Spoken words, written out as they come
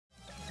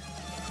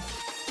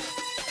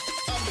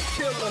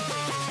killer.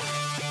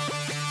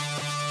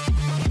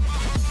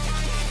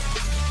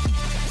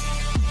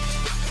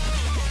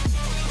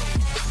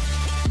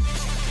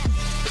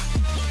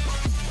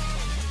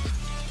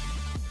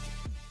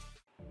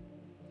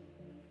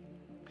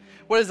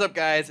 What is up,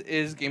 guys?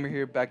 Is Gamer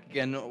here back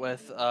again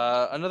with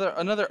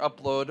another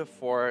upload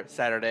for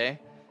Saturday.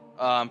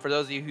 For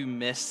those of you who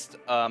missed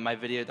my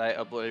video that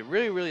I uploaded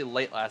really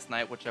late last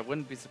night, which I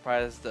wouldn't be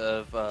surprised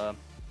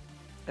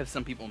if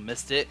some people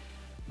missed it.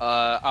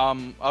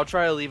 I'll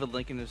try to leave a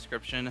link in the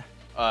description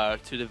to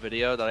the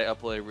video that I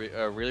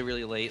uploaded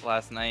really late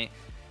last night,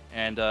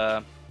 and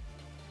I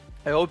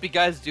hope you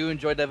guys do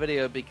enjoy that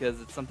video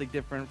because it's something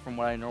different from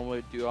what I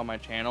normally do on my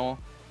channel.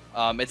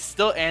 It's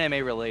still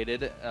anime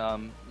related,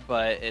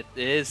 but it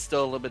is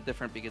still a little bit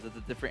different because it's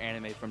a different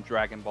anime from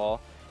Dragon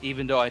Ball,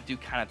 even though I do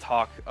kind of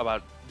talk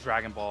about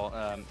Dragon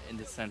Ball in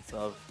the sense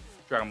of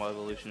Dragon Ball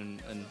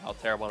Evolution and how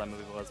terrible that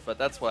movie was, but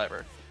that's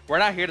whatever. We're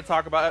not here to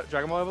talk about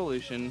Dragon Ball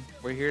Evolution.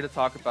 We're here to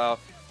talk about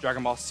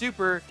Dragon Ball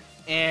Super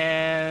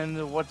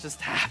and what just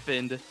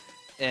happened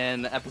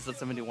in episode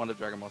 71 of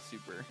Dragon Ball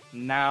Super.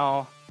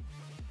 Now,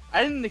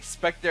 I didn't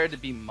expect there to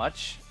be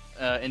much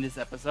in this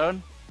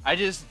episode. I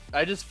just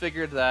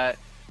figured that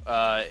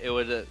it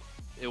would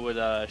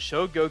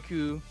show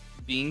Goku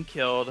being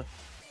killed,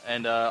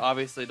 and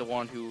obviously the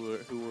one who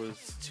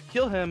was to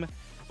kill him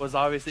was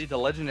obviously the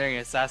legendary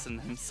assassin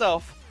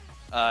himself,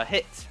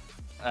 Hit.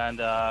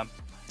 And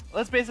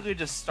let's basically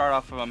just start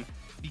off from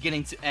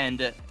beginning to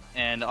end,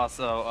 and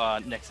also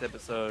next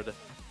episode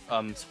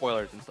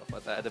spoilers and stuff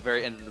like that at the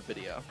very end of the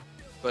video.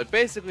 But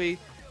basically,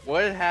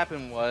 what had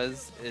happened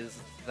is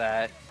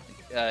that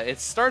it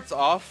starts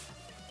off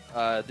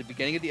the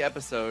beginning of the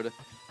episode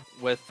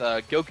with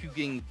Goku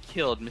getting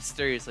killed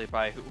mysteriously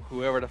by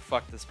whoever the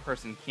fuck this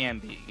person can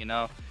be, you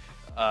know?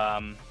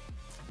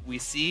 We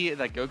see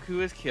that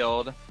Goku is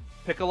killed.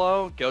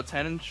 Piccolo,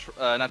 Goten, and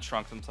not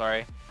Trunks, I'm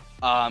sorry,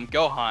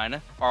 Gohan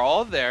are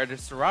all there. They're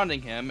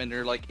surrounding him, and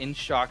they're like in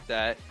shock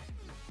that,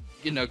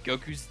 you know,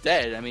 Goku's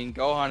dead. I mean,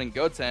 Gohan and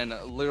Goten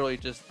literally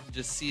just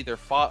see their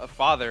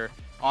father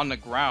on the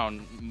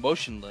ground,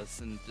 motionless,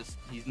 and just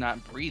he's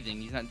not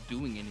breathing, he's not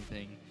doing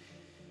anything.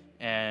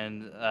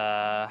 And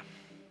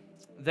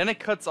then it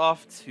cuts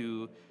off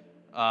to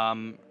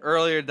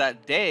earlier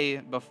that day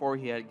before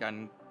he had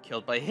gotten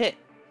killed by Hit,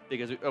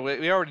 because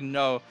we already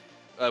know,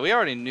 we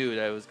already knew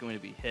that it was going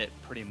to be Hit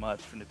pretty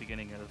much from the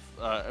beginning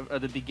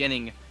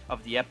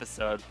of the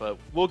episode, but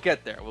we'll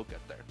get there.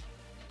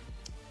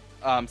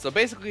 So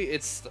basically,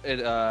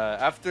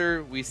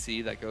 after we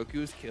see that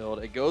Goku is killed,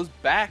 it goes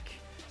back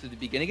to the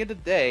beginning of the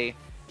day,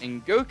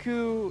 and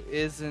Goku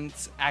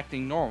isn't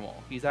acting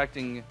normal. He's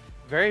acting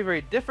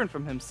very different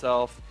from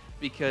himself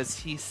because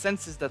he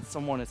senses that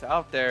someone is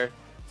out there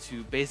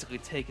to basically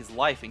take his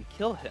life and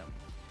kill him.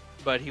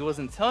 But he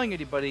wasn't telling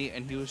anybody,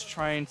 and he was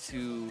trying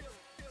to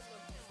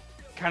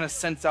kind of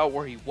sense out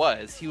where he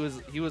was. He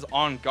was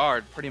on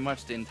guard pretty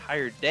much the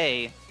entire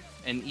day,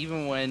 and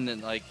even when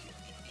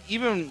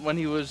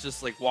he was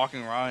just like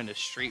walking around in the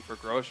street for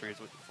groceries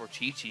for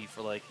Chi-Chi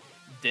for like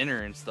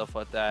dinner and stuff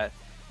like that,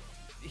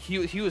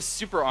 he was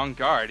super on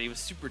guard. He was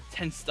super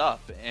tensed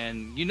up,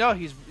 and you know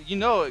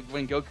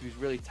when Goku's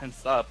really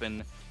tensed up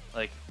and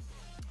like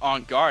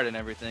on guard and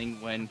everything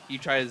when he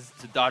tries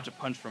to dodge a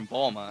punch from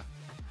Bulma,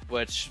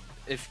 which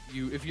if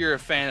you're a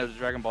fan of the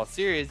Dragon Ball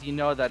series, you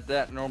know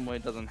that normally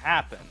doesn't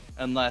happen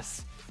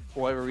unless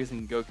for whatever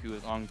reason Goku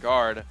is on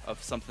guard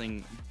of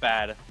something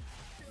bad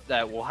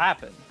that will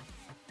happen.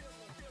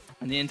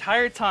 And the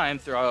entire time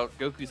throughout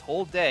Goku's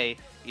whole day,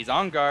 he's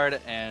on guard,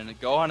 and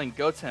Gohan and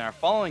Goten are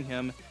following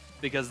him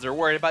because they're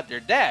worried about their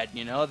dad.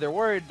 You know, they're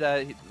worried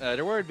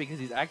because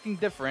he's acting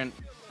different,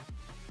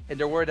 and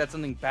they're worried that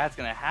something bad's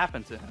gonna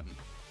happen to him.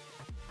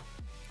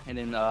 And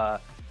then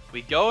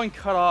we go and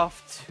cut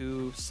off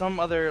to some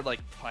other like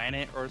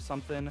planet or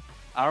something.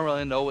 I don't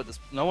really know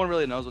no one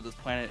really knows what this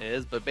planet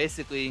is, but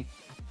basically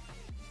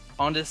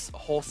on this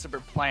whole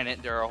separate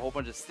planet there are a whole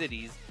bunch of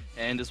cities,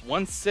 and this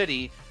one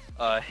city,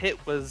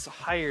 Hit was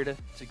hired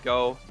to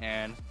go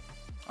and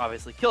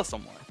obviously kill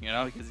someone, you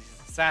know, because he's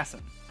an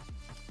assassin.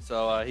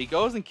 So he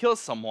goes and kills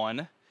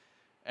someone,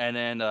 and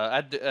then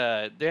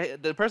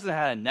the person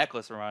had a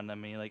necklace around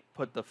them, and he like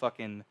put the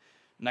fucking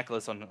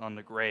necklace on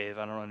the grave.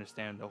 I don't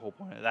understand the whole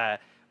point of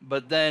that.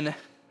 But then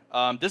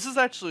this is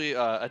actually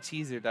a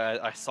teaser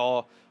that I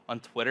saw on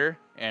Twitter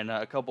and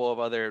a couple of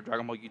other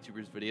Dragon Ball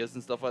YouTubers videos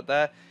and stuff like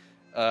that,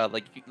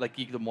 like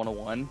Geekdom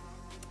 101,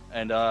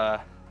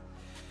 and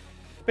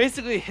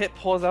basically Hit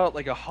pulls out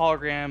like a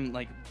hologram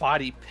like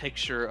body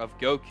picture of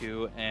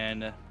Goku,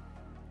 and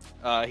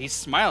he's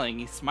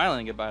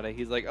smiling about it.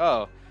 He's like,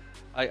 oh,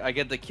 I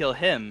get to kill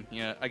him,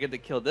 you know, I get to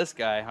kill this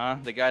guy, huh?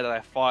 The guy that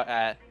I fought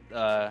at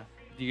the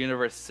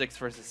Universe 6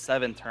 vs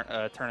 7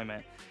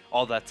 tournament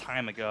all that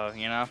time ago,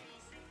 you know?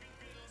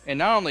 And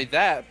not only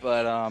that,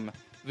 but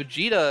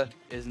Vegeta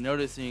is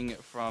noticing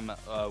from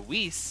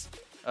Whis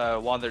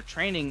while they're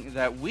training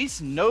that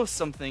Whis knows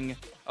something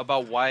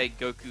about why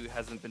Goku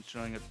hasn't been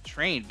showing up to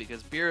train,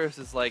 because Beerus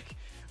is like,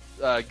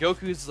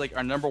 Goku's like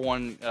our number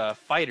one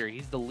fighter.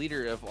 He's the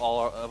leader of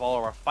all of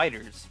our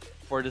fighters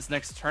for this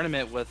next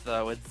tournament with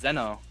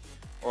Zeno,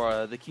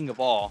 or the King of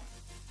All.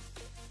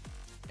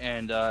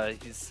 And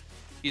Beerus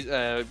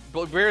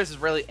is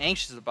really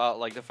anxious about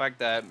like the fact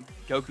that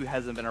Goku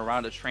hasn't been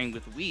around to train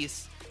with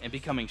Whis and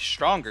becoming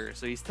stronger.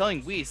 So he's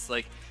telling Whis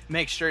like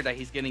make sure that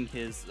he's getting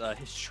his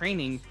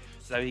training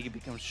so that he can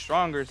become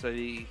stronger, so that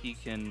he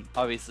can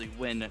obviously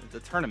win the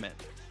tournament,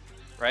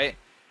 right?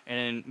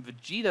 And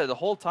Vegeta the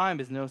whole time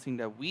is noticing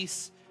that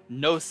Whis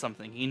knows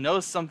something. He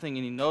knows something,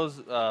 and he knows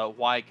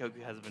why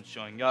Goku hasn't been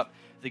showing up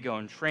to go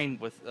and train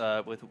with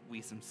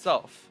Whis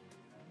himself.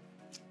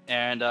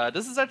 And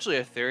this is actually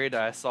a theory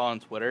that I saw on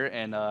Twitter,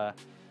 and I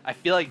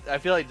feel like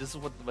this is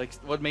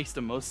what makes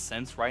the most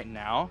sense right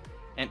now.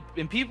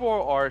 And people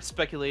are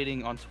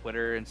speculating on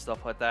Twitter and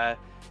stuff like that.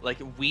 Like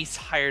Whis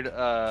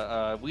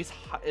Whis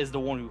is the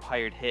one who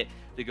hired Hit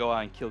to go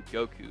out and kill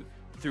Goku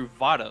through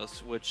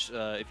Vados, which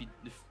if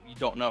you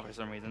don't know for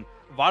some reason,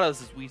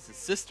 Vados is Whis'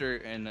 sister,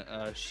 and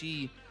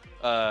she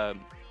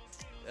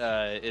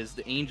is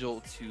the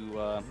angel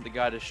to the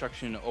god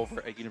destruction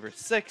over at Universe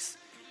 6,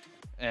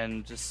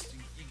 and just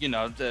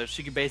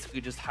she could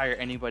basically just hire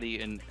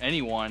anybody and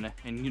anyone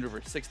in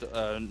Universe 6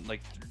 to,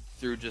 like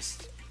through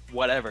just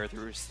whatever,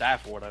 through her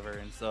staff or whatever.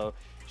 And so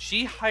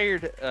she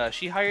hired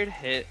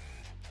Hit.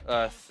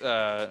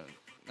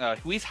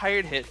 Whis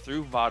hired Hit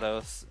through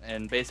Vados,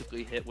 and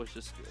basically Hit was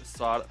just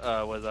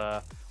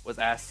was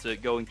asked to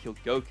go and kill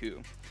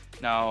Goku.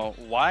 Now,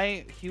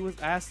 why he was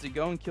asked to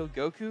go and kill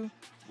Goku,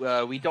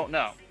 we don't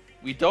know.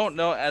 We don't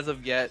know as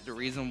of yet the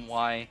reason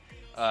why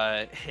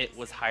Hit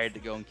was hired to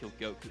go and kill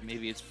Goku.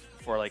 Maybe it's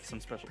for like some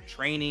special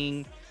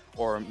training,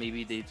 or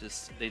maybe they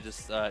just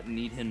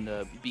need him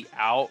to be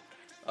out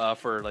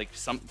for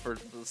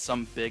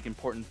some big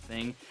important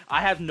thing.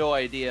 I have no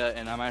idea,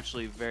 and I'm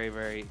actually very,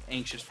 very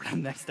anxious for the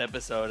next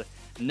episode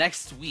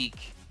next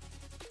week.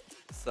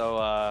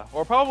 So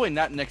or probably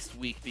not next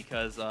week,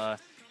 because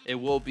it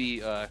will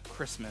be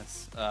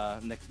Christmas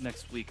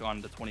next week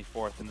on the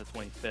 24th and the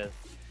 25th.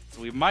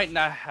 So we might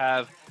not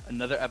have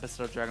another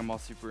episode of Dragon Ball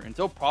Super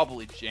until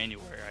probably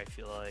January, I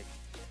feel like.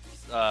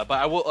 But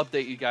I will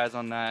update you guys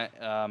on that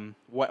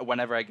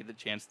whenever I get the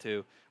chance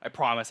to. I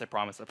promise.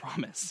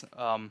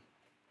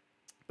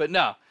 But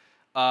no.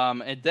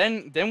 And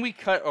then we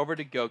cut over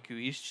to Goku.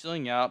 He's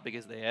chilling out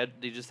because they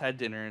just had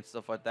dinner and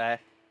stuff like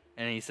that.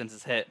 And he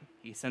senses Hit.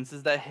 He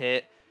senses that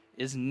Hit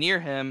is near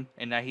him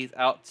and that he's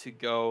out to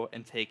go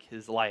and take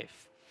his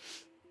life.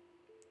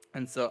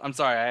 And so I'm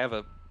sorry, I have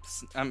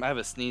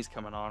a sneeze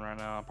coming on right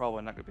now. I'm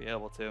probably not gonna be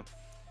able to.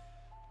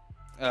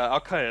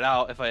 I'll cut it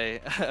out if I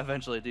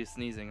eventually do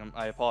sneezing.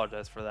 I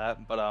apologize for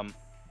that, but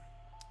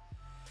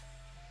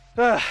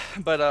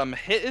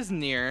Hit is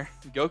near.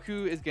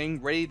 Goku is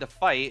getting ready to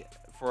fight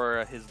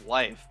for his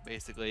life,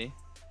 basically,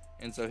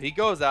 and so he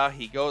goes out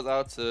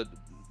to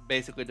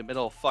basically the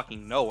middle of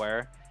fucking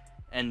nowhere,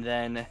 and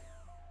then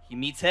he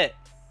meets Hit.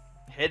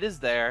 Hit is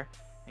there,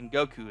 and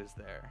Goku is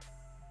there,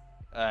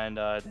 and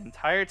the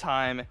entire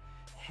time,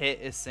 Hit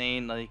is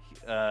saying like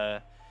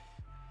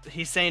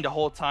he's saying the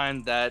whole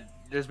time that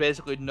it's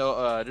basically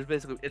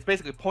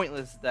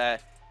pointless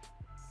that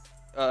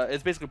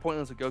it's basically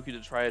pointless for Goku to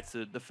try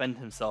to defend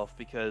himself,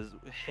 because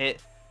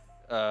Hit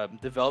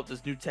developed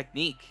this new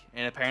technique,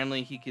 and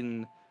apparently he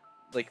can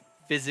like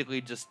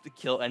physically just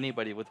kill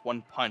anybody with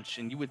one punch.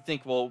 And you would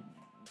think, well,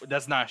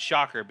 that's not a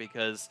shocker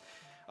because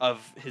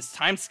of his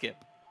time skip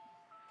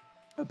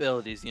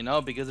abilities,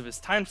 because of his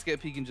time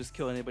skip, he can just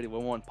kill anybody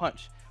with one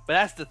punch. But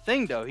that's the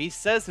thing, though. He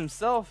says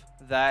himself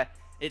that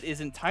it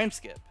isn't time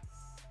skip.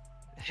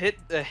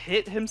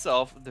 Hit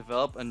himself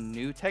developed a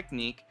new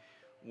technique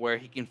where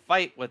he can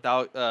fight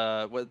without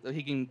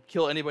he can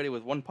kill anybody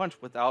with one punch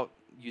without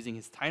using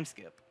his time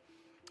skip.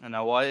 And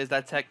now, what is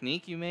that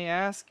technique, you may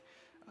ask?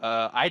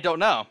 I don't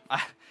know.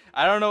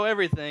 I don't know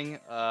everything.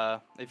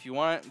 If you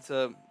want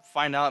to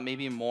find out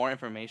maybe more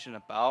information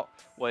about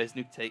what his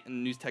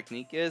new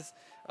technique is,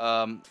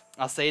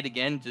 I'll say it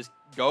again. Just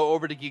go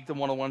over to Geekdom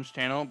 101's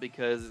channel,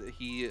 because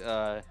he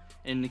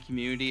in the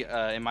community,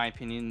 in my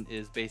opinion,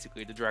 is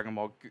basically the Dragon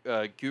Ball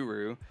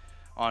guru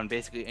on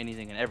basically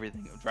anything and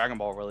everything Dragon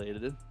Ball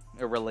related.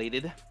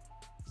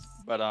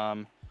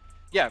 But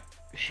yeah,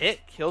 Hit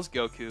kills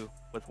Goku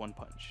with one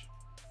punch,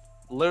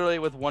 literally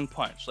with one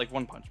punch, like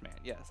One Punch Man.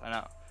 Yes, I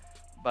know,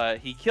 but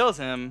he kills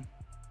him,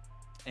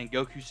 and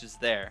Goku's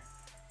just there,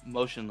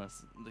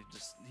 motionless, like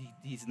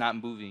he's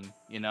not moving.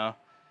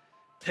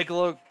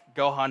 Piccolo,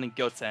 Gohan, and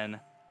Goten,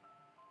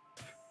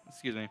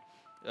 excuse me,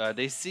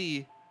 they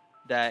see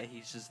that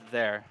he's just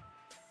there.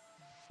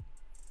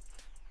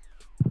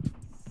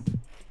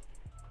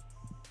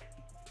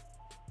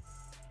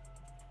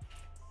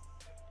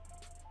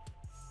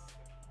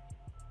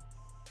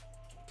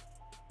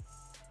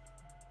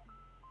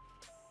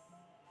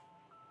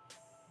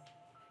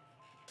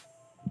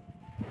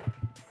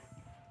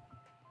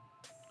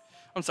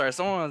 I'm sorry,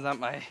 someone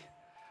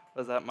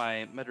was at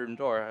my bedroom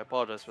door. I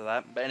apologize for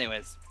that. But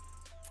anyways,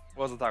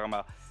 what was I talking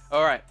about?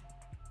 All right,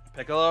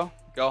 Piccolo,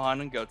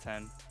 Gohan, and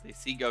Goten. They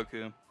see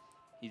Goku.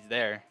 he's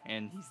there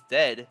and he's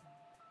dead,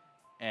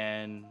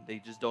 and they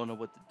just don't know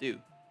what to do.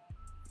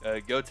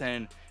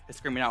 Goten is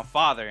screaming out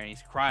 "Father," and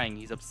he's crying.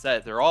 He's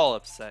upset. They're all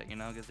upset, you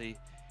know, because they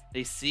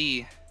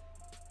see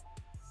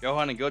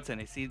Gohan and Goten.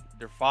 They see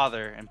their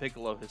father and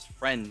Piccolo, his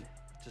friend,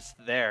 just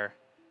there,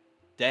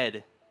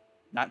 dead,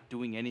 not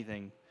doing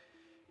anything,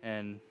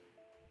 and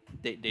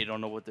they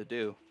don't know what to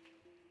do,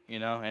 you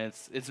know. And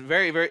it's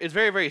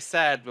very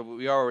sad, but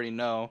we already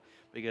know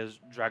because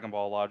Dragon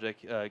Ball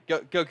logic.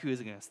 Goku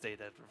isn't gonna stay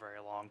dead for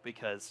very long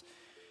because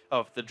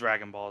of the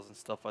Dragon Balls and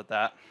stuff like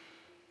that,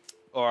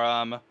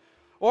 or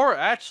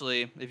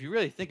actually, if you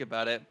really think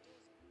about it,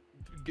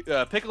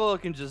 Piccolo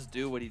can just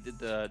do what he did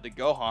to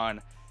Gohan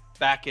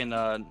back in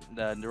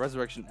the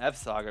Resurrection F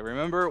saga.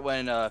 Remember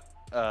when, or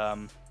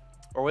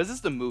was this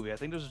the movie? I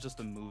think this was just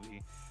a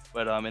movie.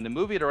 But in the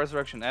movie, the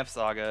Resurrection F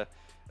saga,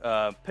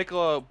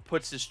 Piccolo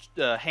puts his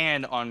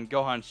hand on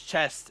Gohan's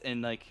chest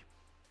and like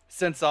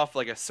sends off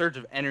like a surge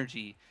of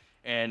energy,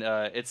 and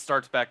it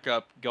starts back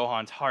up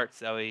Gohan's heart,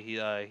 so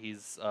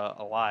he's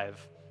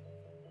alive.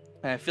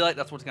 And I feel like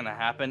that's what's gonna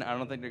happen. I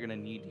don't think they're gonna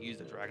need to use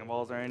the Dragon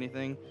Balls or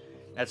anything.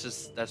 That's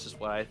just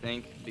what I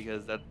think,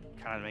 because that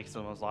kind of makes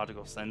the most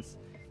logical sense,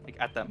 like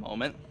at that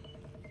moment.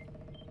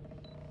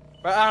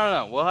 But I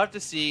don't know. We'll have to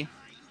see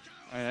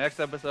in the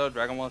next episode,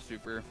 Dragon Ball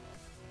Super.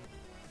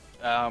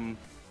 I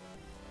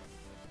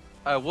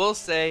will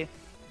say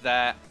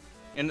that,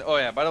 and oh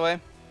yeah, by the way,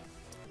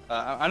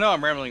 I know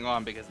I'm rambling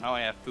on because now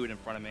I have food in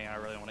front of me and I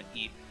really want to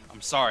eat.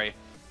 I'm sorry,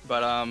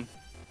 but I'm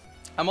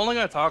only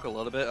going to talk a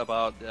little bit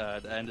about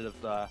the end of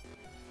the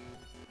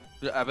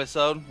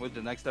episode, with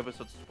the next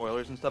episode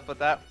spoilers and stuff like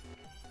that.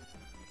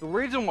 The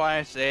reason why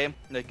I say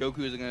that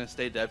Goku isn't going to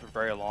stay dead for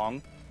very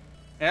long,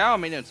 and I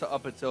don't mean it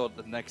up until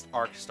the next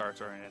arc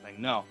starts or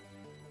anything, no.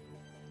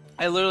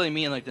 I literally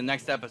mean like the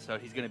next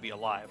episode he's going to be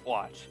alive,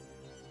 watch.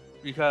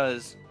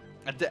 Because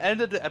at the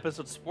end of the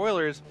episode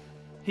spoilers,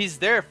 he's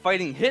there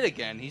fighting Hit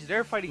again.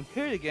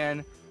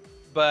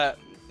 But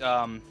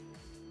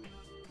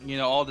you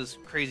know, all this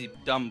crazy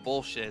dumb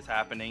bullshit is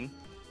happening.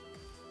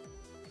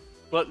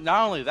 But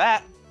not only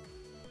that,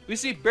 we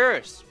see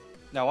Beerus.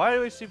 Now, why do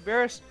we see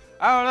Beerus?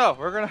 I don't know.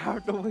 We're gonna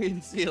have to wait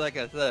and see, like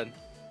I said.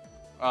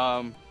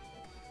 I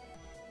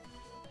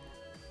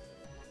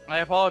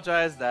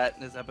apologize that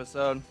this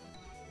episode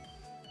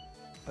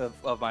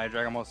of my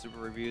Dragon Ball Super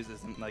reviews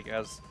isn't like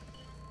as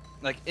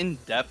like in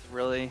depth,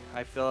 really.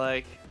 I feel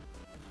like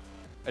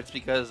it's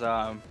because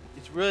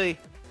it's really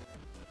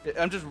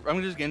I'm just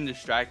getting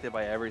distracted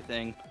by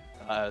everything.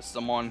 My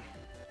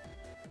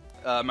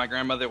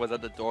grandmother was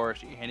at the door.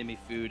 She handed me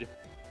food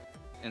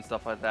and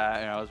stuff like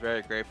that, and I was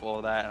very grateful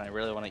for that. And I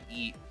really want to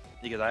eat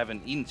because I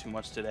haven't eaten too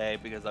much today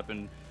because I've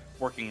been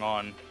working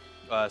on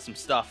some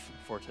stuff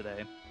for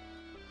today.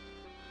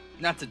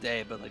 Not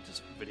today, but like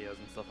just videos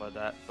and stuff like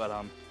that.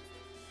 But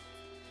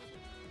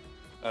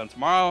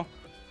tomorrow,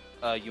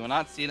 you will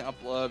not see an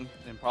upload,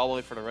 and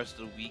probably for the rest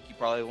of the week, you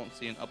probably won't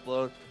see an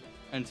upload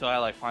until I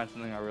like find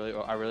something I really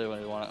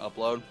want to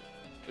upload,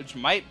 which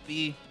might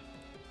be.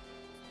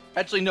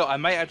 Actually, no, I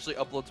might actually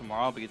upload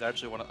tomorrow because I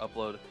actually want to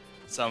upload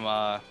some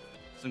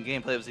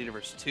gameplay of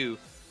Xenoverse 2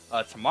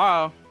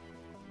 tomorrow.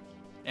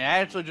 And I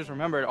actually just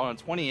remembered on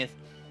the 20th,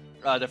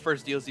 the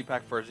first DLC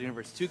pack for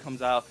Xenoverse 2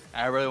 comes out,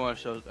 and I really want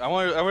to show.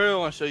 I really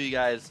want to show you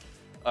guys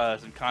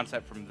some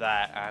content from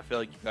that. I feel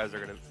like you guys are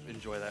gonna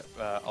enjoy that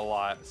a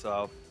lot.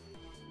 So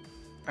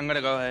I'm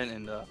gonna go ahead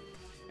and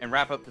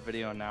wrap up the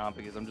video now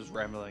because I'm just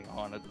rambling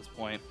on at this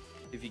point.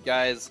 If you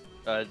guys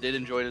did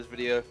enjoy this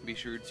video, be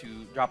sure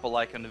to drop a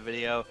like on the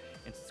video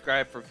and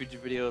subscribe for future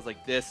videos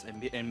like this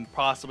and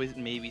possibly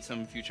maybe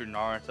some future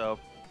Naruto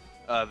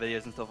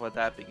videos and stuff like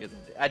that, because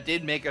I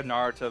did make a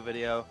Naruto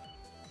video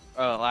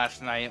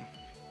last night.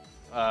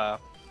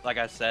 Like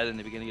I said in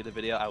the beginning of the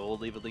video, I will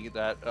leave a link at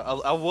that.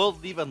 I will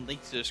leave a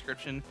link to the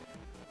description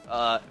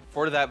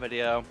for that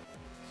video,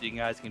 so you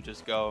guys can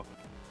just go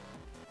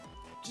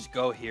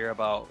hear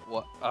about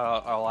what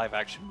a live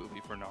action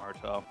movie for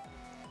Naruto.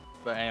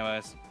 But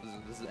anyways,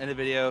 this is the end of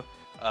the video.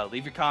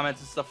 Leave your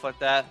comments and stuff like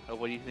that.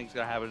 What do you think is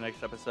going to happen in the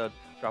next episode?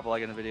 Drop a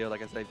like in the video.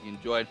 Like I said, if you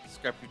enjoyed,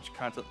 subscribe for future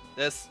content like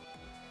this.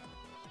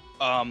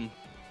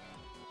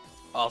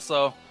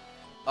 Also,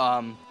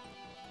 I'm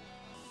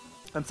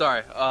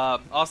sorry.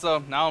 Also,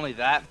 not only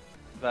that,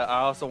 but I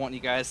also want you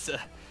guys to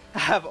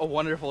have a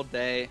wonderful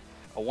day,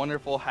 a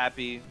wonderful,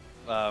 happy,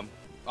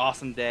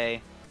 awesome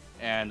day,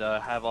 and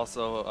have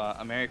also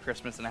a Merry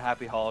Christmas and a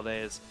Happy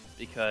Holidays,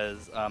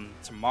 because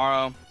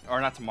tomorrow,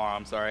 or not tomorrow,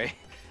 I'm sorry,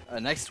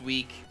 next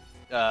week,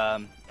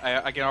 I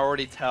can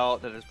already tell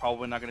that there's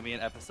probably not going to be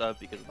an episode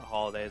because of the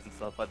holidays and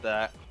stuff like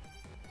that.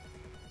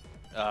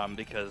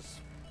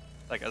 Because,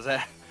 like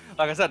I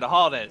said, the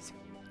holidays,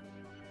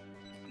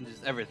 and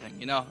just everything,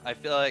 you know. I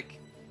feel like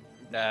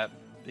that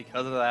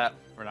because of that,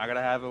 we're not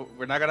gonna have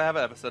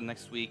an episode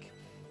next week,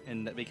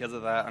 and because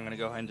of that, I'm gonna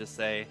go ahead and just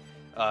say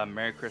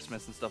Merry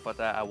Christmas and stuff like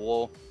that. I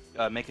will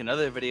make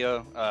another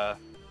video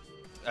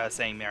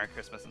saying Merry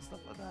Christmas and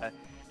stuff like that,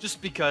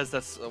 just because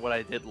that's what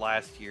I did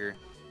last year.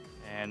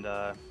 And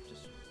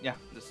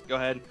just go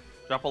ahead,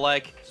 Drop a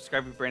like,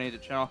 subscribe if you're brand new to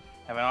the channel.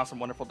 Have an awesome,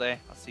 wonderful day.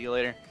 I'll see you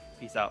later.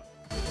 Peace out.